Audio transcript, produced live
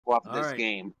off All this right.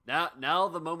 game. Now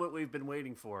the moment we've been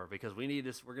waiting for, because we need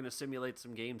this. We're going to simulate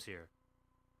some games here.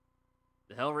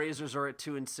 The Hellraisers are at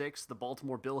 2-6. The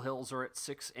Baltimore Bill Hills are at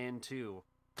 6-2.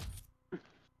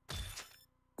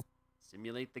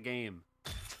 Simulate the game.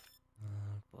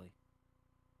 Boy.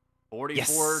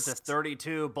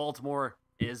 44-32. Baltimore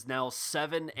is now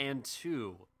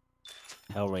 7-2.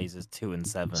 Hellraiser's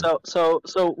 2-7. So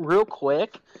real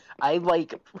quick, I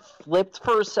flipped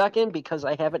for a second because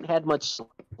I haven't had much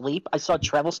sleep. I saw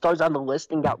Travel Stars on the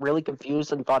list and got really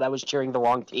confused and thought I was cheering the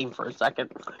wrong team for a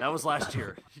second. That was last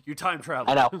year. You time traveled.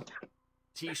 I know.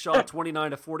 T. Shaw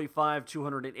 29-45,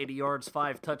 280 yards,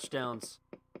 5 touchdowns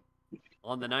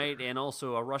on the night, and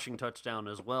also a rushing touchdown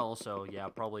as well. So yeah,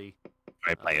 probably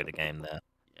Great player of the game there.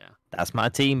 Yeah. That's my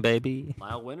team, baby.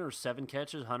 Lyle Winters, 7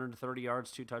 catches, 130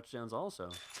 yards, 2 touchdowns also.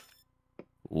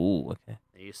 Ooh, okay.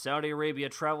 The Saudi Arabia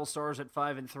Travel Stars at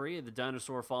 5-3. The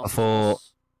Dinosaur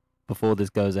Fossils. Before this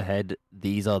goes ahead,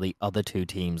 these are the other two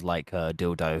teams like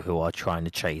Dildo who are trying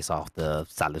to chase after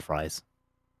salad fries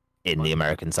in the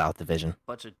American South Division.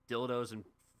 Bunch of dildos and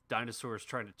dinosaurs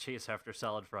trying to chase after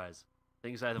salad fries.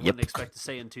 Things I wouldn't expect to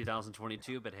say in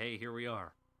 2022, but hey, here we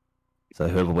are. So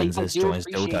whoever wins I this do joins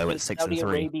appreciate Dildo that at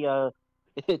 6-3.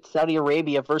 It's Saudi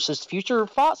Arabia versus future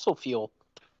fossil fuel.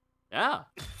 Yeah.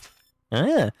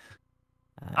 Yeah.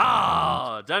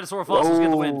 Dinosaur Fossils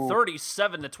get the win,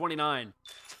 37-29.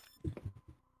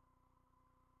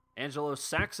 Angelo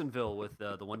Saxonville with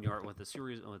the 1 yard with the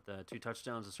series with 2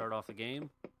 touchdowns to start off the game.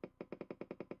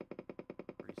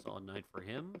 Pretty solid night for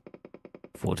him.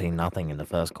 14-0 in the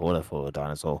first quarter for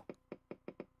Dinosaur.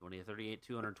 20-38,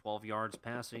 212 yards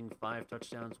passing, 5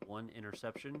 touchdowns, 1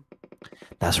 interception.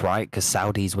 That's right, because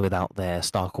Saudi's without their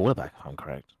star quarterback, if I'm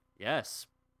correct. Yes.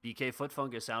 BK Foot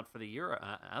Fungus out for the year,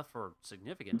 out for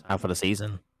significant time. Out for the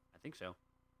season. I think so.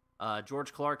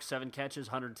 George Clark, 7 catches,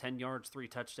 110 yards, 3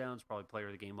 touchdowns. Probably player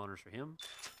of the game honors for him.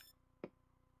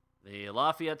 The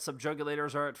Lafayette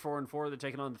Subjugulators are at 4-4. They're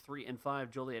taking on the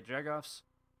 3-5 Joliet Jagoffs.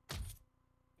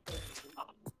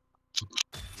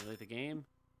 Simulate the game.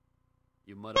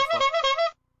 You motherfuckers.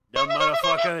 The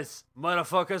motherfuckers.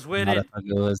 Motherfuckers win it.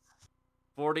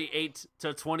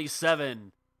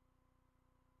 48-27.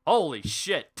 Holy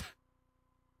shit.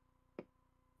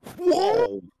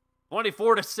 Whoa.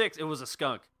 24-6. It was a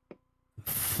skunk.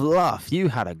 Fluff, you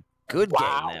had a good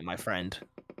game there, my friend.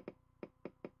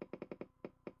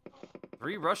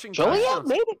 3 rushing Joliet touchdowns.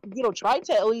 made it, tried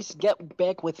to at least get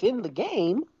back within the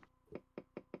game.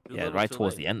 Yeah, right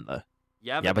towards the end, though.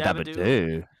 Yabba Dabba Dabba Doo.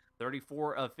 Doo.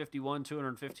 34 of 51,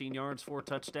 215 yards, 4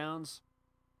 touchdowns.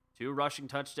 2 rushing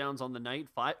touchdowns on the night.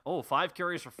 5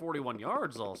 carries for 41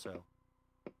 yards also.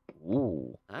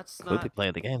 Ooh. That's Could not... be player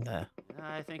of the game there.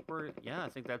 I think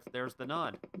there's the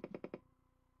nod.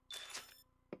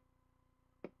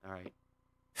 All right.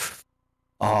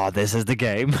 Oh, this is the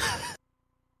game.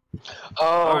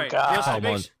 Oh, right,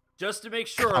 God. Just to make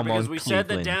sure, Come because on, we said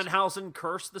that Cleveland. Danhausen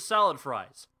cursed the salad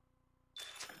fries.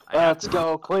 Let's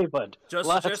go, Cleveland. Just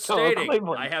Let's go, stating,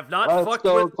 Cleveland. I have not Let's fucked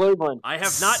go, with. Cleveland. I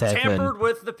have not 7. tampered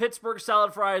with the Pittsburgh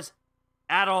salad fries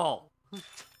at all.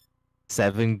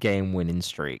 7-game winning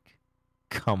streak.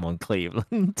 Come on,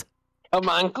 Cleveland. Come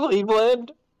on,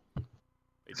 Cleveland.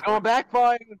 It's going back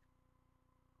by.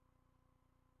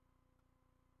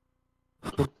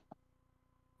 Here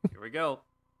we go.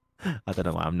 I don't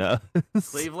know why I'm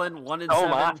nervous. Cleveland 1-7, Oh,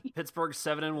 my. Pittsburgh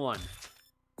 7-1.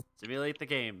 Simulate the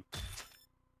game.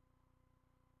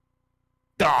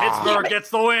 Pittsburgh gets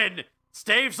the win.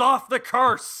 Staves off the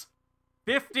curse.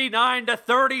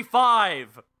 59-35.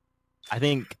 I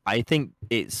think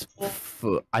it's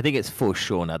for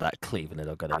sure now that Cleveland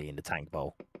are going to be in the Tank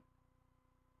Bowl.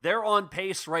 They're on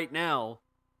pace right now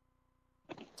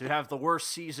to have the worst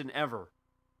season ever.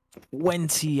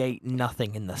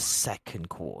 28-0 in the second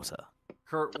quarter.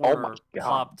 Kurt Oh Warner my God.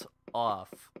 popped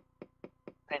off.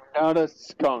 And not a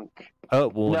skunk.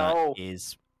 Kurt Warner No.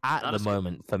 is at Not the a skunk.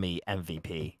 moment for me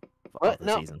MVP What? of the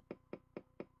No. season.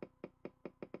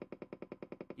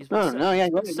 He's been Yeah,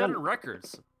 setting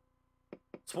records.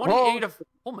 28 of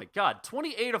oh my god,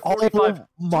 28 of 45. Oh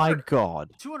my 200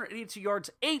 God. 282 yards,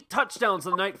 8 touchdowns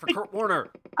on the night for Kurt Warner.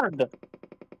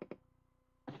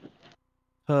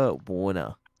 Kurt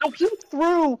Warner. So he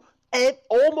threw at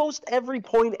almost every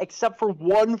point except for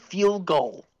 1 field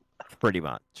goal. Pretty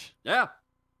much. Yeah.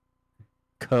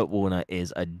 Kurt Warner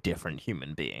is a different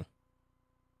human being.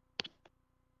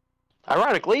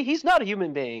 Ironically, he's not a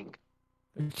human being.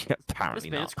 Apparently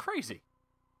This man's not. crazy.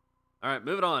 All right,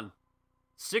 moving on.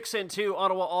 6-2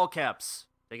 Ottawa All Caps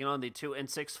taking on the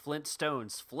 2-6 Flint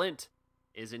Stones. Flint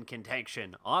is in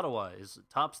contention. Ottawa is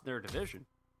tops their division.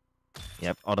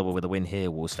 Yep, Ottawa with a win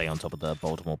here will stay on top of the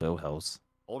Baltimore Bills.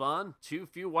 Hold on. Too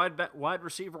few wide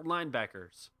receiver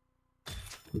linebackers.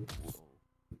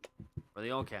 For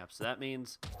the all caps. So that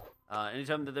means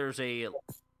anytime that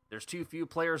there's too few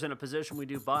players in a position, we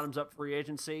do bottoms up free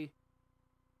agency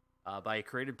by a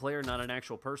created player, not an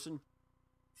actual person.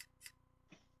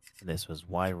 This was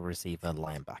wide receiver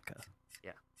linebacker.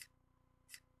 Yeah.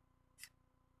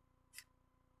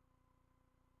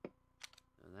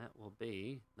 And that will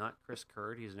be not Chris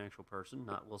Curd, he's an actual person,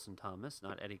 not Wilson Thomas,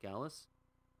 not Eddie Gallis,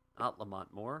 not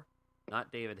Lamont Moore,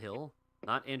 not David Hill,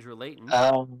 not Andrew Layton,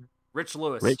 Rich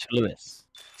Lewis. Rich Lewis.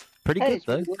 Pretty good,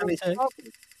 though.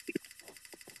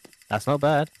 That's not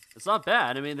bad. It's not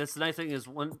bad. I mean, that's the nice thing is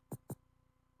one.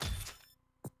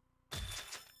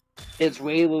 It's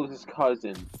Ray Lewis's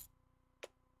cousin.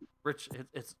 Rich,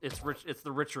 it's Rich. It's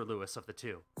the richer Lewis of the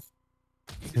two.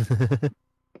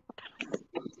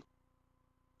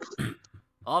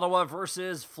 Ottawa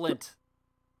versus Flint.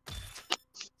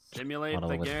 Simulate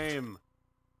the game.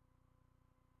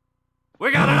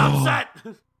 We got an upset.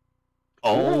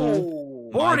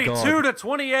 Oh, 42 to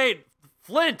 28.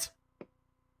 Flint.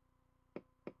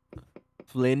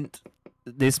 Flint.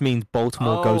 This means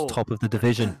Baltimore goes top of the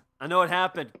division. I know what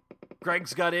happened.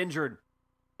 Greg's got injured.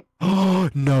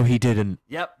 Oh, no, he didn't.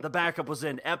 Yep, the backup was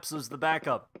in. Epps was the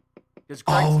backup.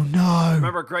 Oh, no.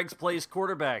 Remember, Greg's plays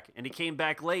quarterback, and he came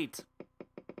back late.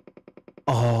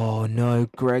 Oh, no.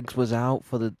 Greg's was out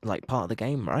for the part of the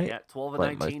game, right? Yeah, 12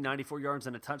 and 19, 94 yards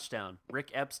and a touchdown. Rick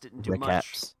Epps didn't do much.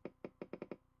 Epps.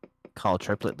 Carl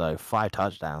Triplett, though, 5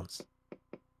 touchdowns.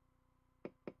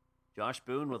 Josh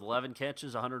Boone with 11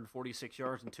 catches, 146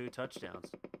 yards, and 2 touchdowns.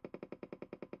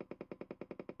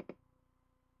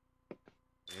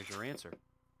 There's your answer.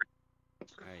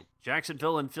 All right.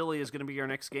 Jacksonville and Philly is going to be our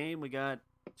next game. We got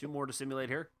 2 more to simulate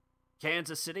here.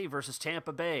 Kansas City versus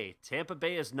Tampa Bay. Tampa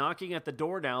Bay is knocking at the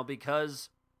door now because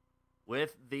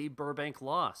with the Burbank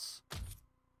loss.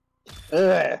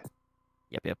 Yep.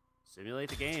 Simulate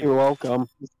the game. You're welcome.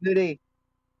 City.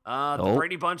 The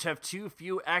Brady Bunch have too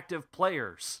few active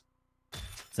players.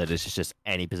 So this is just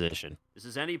any position. This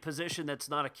is any position that's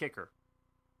not a kicker.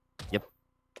 Yep.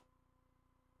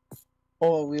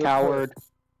 Oh, Coward.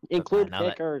 Include now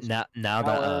kickers. That, now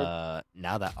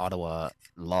that Ottawa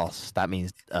lost, that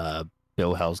means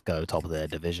Bill Hells go top of their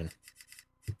division.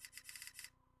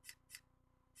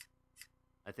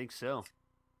 I think so. All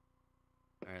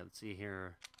right, let's see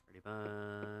here.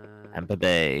 Tampa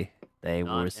Bay, they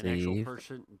not will an actual receive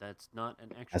person. That's not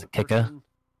an actual as a kicker. person.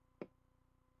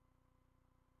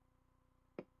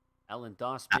 Alan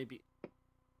Doss, maybe.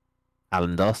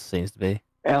 Alan Doss seems to be.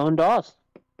 Alan Doss.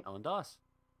 Alan Doss.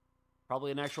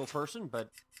 Probably an actual person, but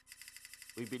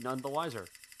we'd be none the wiser.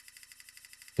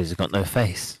 Because he's got no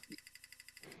face.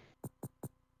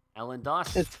 Alan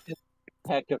Doss. It's a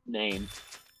heck of name.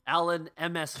 Alan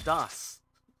MS Doss.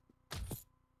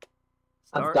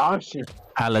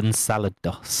 Alan Salad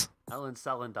Doss. Alan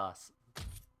Salad Doss.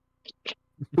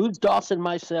 Who's Doss in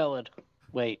my salad?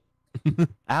 Wait.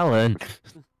 Alan.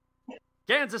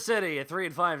 Kansas City at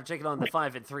 3-5 are taking on the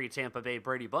 5-3 Tampa Bay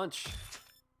Brady Bunch.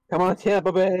 Come on,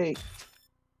 Tampa Bay.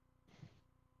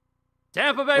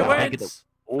 Tampa Bay wins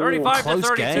 35 to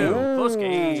 32. Game. Close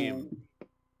game.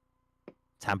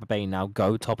 Tampa Bay now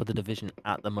go top of the division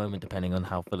at the moment, depending on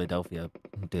how Philadelphia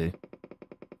do.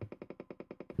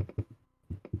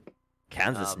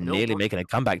 Kansas nearly making a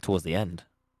comeback towards the end.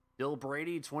 Bill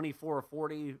Brady,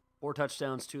 24-40, 4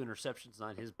 touchdowns, 2 interceptions.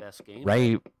 Not his best game.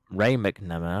 Ray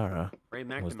McNamara. Ray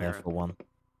McNamara was there for 1.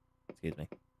 Excuse me.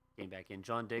 Came back in.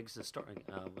 John Diggs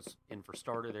was in for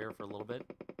starter there for a little bit.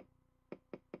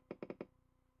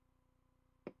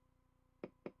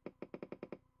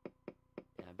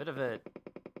 Yeah, a bit of a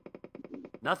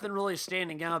nothing really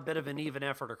standing out. Bit of an even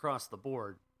effort across the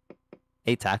board.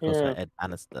 8 tackles for Ed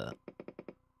Bannister.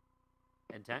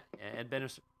 Ed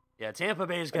Bannister. Yeah, Tampa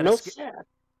Bay's got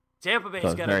Tampa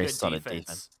Bay's got a good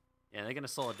defense. Yeah, they got a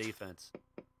solid defense.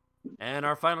 And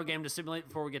our final game to simulate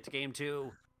before we get to game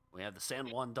 2, we have the San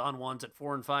Juan Don Juans at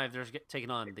 4-5. They're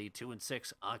taking on the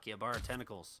 2-6 Akihabara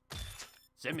Tentacles.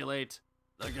 Simulate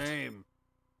the game.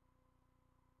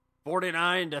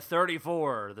 49 to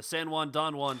 34. The San Juan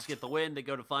Don Juans get the win. They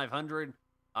go to 500.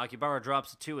 Akihabara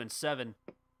drops to 2-7.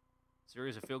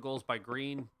 Series of field goals by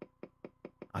Green.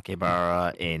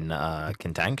 Akihabara in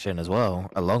contention as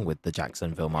well, along with the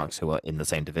Jacksonville Marks, who are in the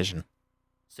same division.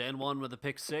 San Juan with a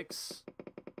pick 6.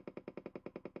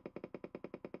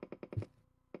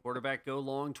 Quarterback go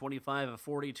long, 25 of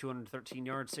 40, 213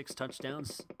 yards, 6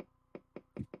 touchdowns.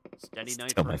 Steady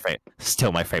night.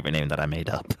 Still my favorite name that I made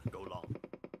up. Go long.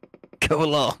 Go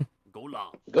along. Go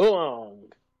long. Go on.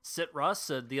 Sit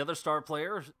Russ, the other star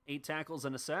player, 8 tackles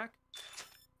and a sack.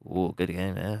 Ooh, good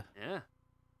game, yeah. Yeah.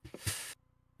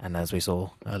 And as we saw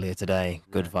earlier today,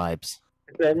 good vibes.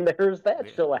 Then there's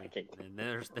that shellacking. And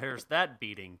there's that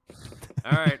beating.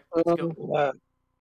 All right, let's go.